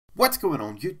What's going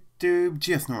on YouTube?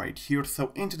 GeoSnow right here.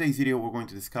 So in today's video we're going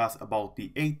to discuss about the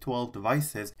A12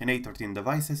 devices and A13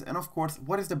 devices, and of course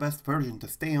what is the best version to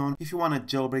stay on if you want to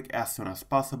jailbreak as soon as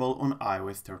possible on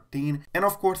iOS 13. And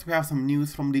of course we have some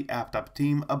news from the AppTapp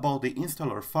team about the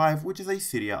installer 5, which is a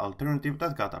Cydia alternative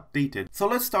that got updated. So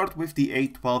let's start with the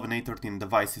A12 and A13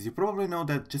 devices. You probably know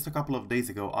that just a couple of days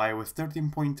ago iOS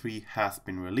 13.3 has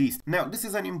been released. Now this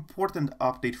is an important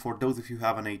update for those of you who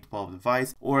have an A12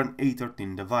 device or an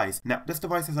A13 device. Now these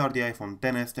devices are the iPhone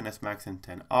XS, XS Max and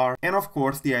XR, and of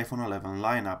course the iPhone 11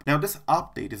 lineup. Now this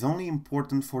update is only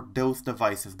important for those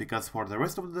devices because for the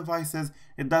rest of the devices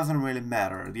it doesn't really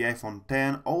matter. The iPhone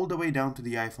X all the way down to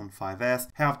the iPhone 5S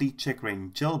have the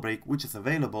CheckRa1n Jailbreak, which is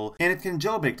available, and it can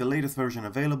jailbreak the latest version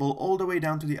available all the way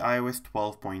down to the iOS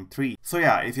 12.3. So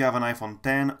yeah, if you have an iPhone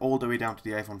X all the way down to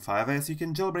the iPhone 5S, you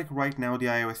can jailbreak right now the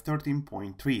iOS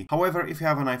 13.3. However, if you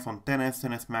have an iPhone XS,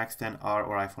 XS Max, XR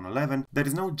or iPhone 11, there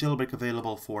is no jailbreak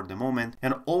available for the moment,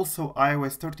 and also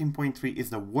iOS 13.3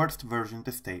 is the worst version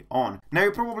to stay on. Now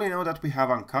you probably know that we have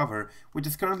Uncover, which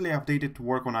is currently updated to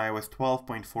work on iOS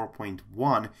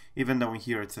 12.4.1, even though in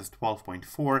here it says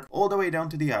 12.4, all the way down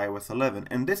to the iOS 11,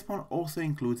 and this one also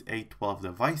includes A12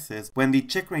 devices, when the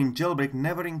CheckRa1n Jailbreak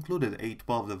never included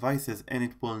A12 devices, and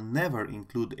it will never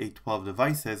include A12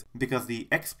 devices because the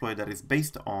exploit that is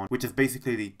based on, which is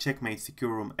basically the Checkmate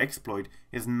Secure Room exploit,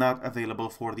 is not available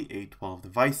for the A12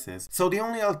 devices. So the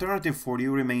only alternative for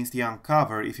you remains the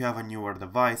Uncover if you have a newer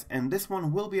device, and this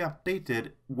one will be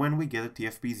updated when we get a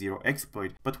TFP0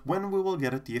 exploit. But when we will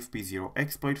get a TFP0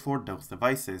 exploit for those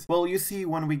devices? Well, you see,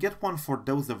 when we get one for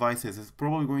those devices, it's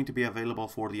probably going to be available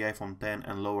for the iPhone X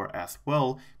and lower as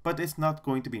well, but it's not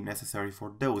going to be necessary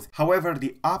for those. However,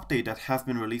 the update that has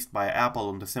been released by Apple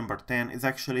on December 10 is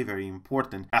actually very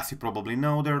important. As you probably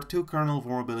know, there are two kernel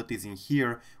vulnerabilities in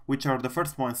here, which are the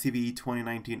first one CVE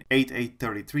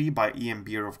 2019-8833 by Ian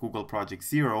Beer of Google Project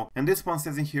Zero, and this one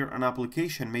says in here an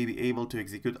application may be able to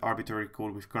execute arbitrary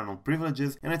code with kernel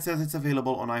privileges, and it says it's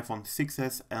available on iPhone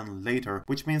 6s and later,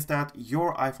 which means that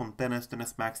your iPhone XS,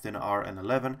 XS Max, XR and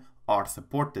 11 are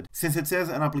supported. Since it says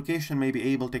an application may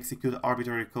be able to execute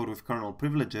arbitrary code with kernel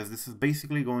privileges, this is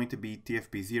basically going to be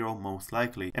TFP0 most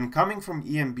likely. And coming from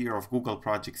Ian Beer of Google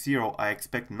Project Zero, I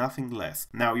expect nothing less.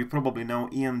 Now you probably know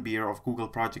Ian Beer of Google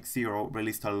Project Zero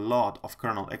released a lot of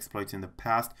kernel exploits in the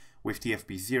past with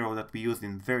TFP0 that we used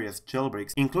in various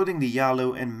jailbreaks, including the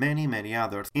Yalu and many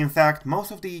others. In fact,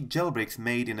 most of the jailbreaks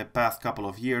made in the past couple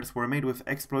of years were made with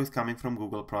exploits coming from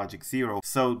Google Project Zero,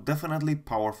 so definitely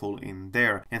powerful in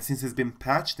there. And since it's been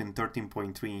patched in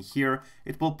 13.3 in here,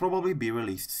 it will probably be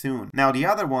released soon. Now the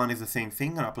other one is the same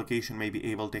thing, an application may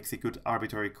be able to execute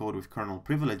arbitrary code with kernel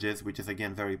privileges, which is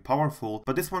again very powerful,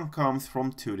 but this one comes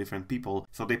from two different people,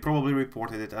 so they probably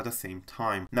reported it at the same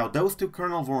time. Now those two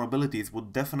kernel vulnerabilities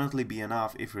would definitely be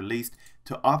enough if released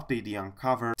to update the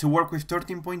Uncover to work with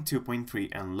 13.2.3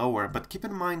 and lower, but keep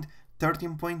in mind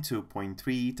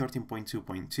 13.2.3,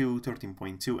 13.2.2,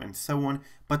 13.2 and so on,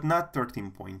 but not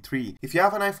 13.3. If you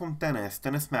have an iPhone XS,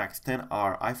 XS Max,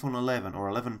 XR, iPhone 11 or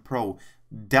 11 Pro,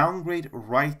 downgrade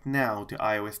right now to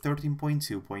iOS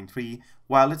 13.2.3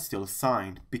 while it's still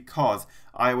signed, because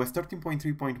iOS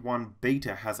 13.3.1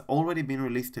 beta has already been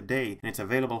released today and it's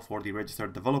available for the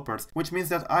registered developers, which means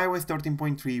that iOS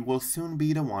 13.3 will soon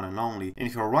be the one and only. And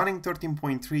if you're running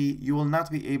 13.3, you will not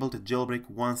be able to jailbreak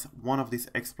once one of these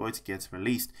exploits gets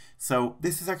released. So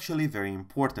this is actually very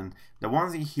important. The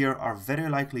ones in here are very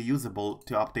likely usable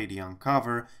to update the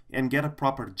Uncover and get a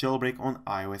proper jailbreak on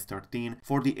iOS 13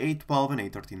 for the A12 and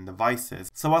A13 devices.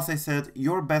 So as I said,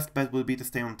 your best bet will be to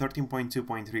stay on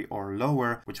 13.2.3 or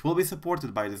lower, which will be supported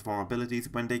by these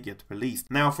vulnerabilities when they get released.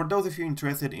 Now for those of you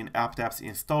interested in AppTapp's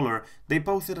installer, they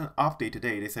posted an update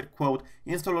today. They said, quote,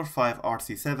 installer 5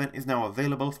 RC7 is now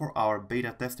available for our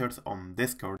beta testers on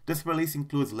Discord. This release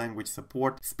includes language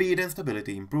support, speed and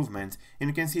stability improvements, and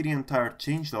you can see the entire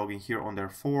changelog in here on their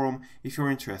forum if you're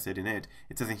interested in it.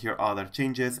 It says in here other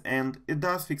changes, and it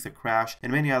does fix a crash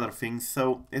and many other things,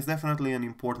 so it's definitely an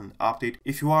important update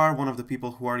if you are one of the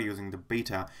people who are using the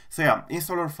beta. So yeah,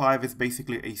 installer 5 is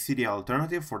basically a Cydia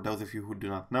alternative for those of you who do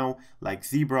not know, like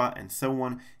Zebra and so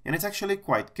on, and it's actually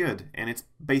quite good, and it's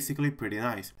basically pretty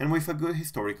nice, and with a good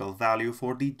historical value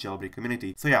for the jailbreak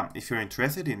community. So yeah, if you're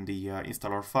interested in the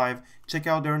installer 5, check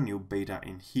out their new beta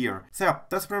in here. So yeah,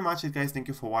 that's pretty much it guys, thank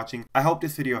you for watching. I hope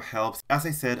this video helps. As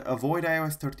I said, avoid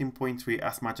iOS 13.3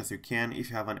 as much as you can if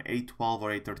you have an A12 or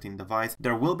A13 device.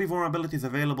 There will be vulnerabilities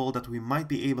available that we might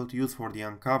be able to use for the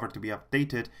Uncover to be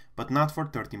updated, but not for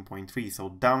 13.3, so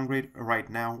downgrade right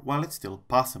now while it's still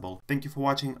possible. Thank you for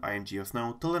watching, I am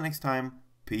GeoSnow, till the next time,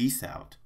 peace out.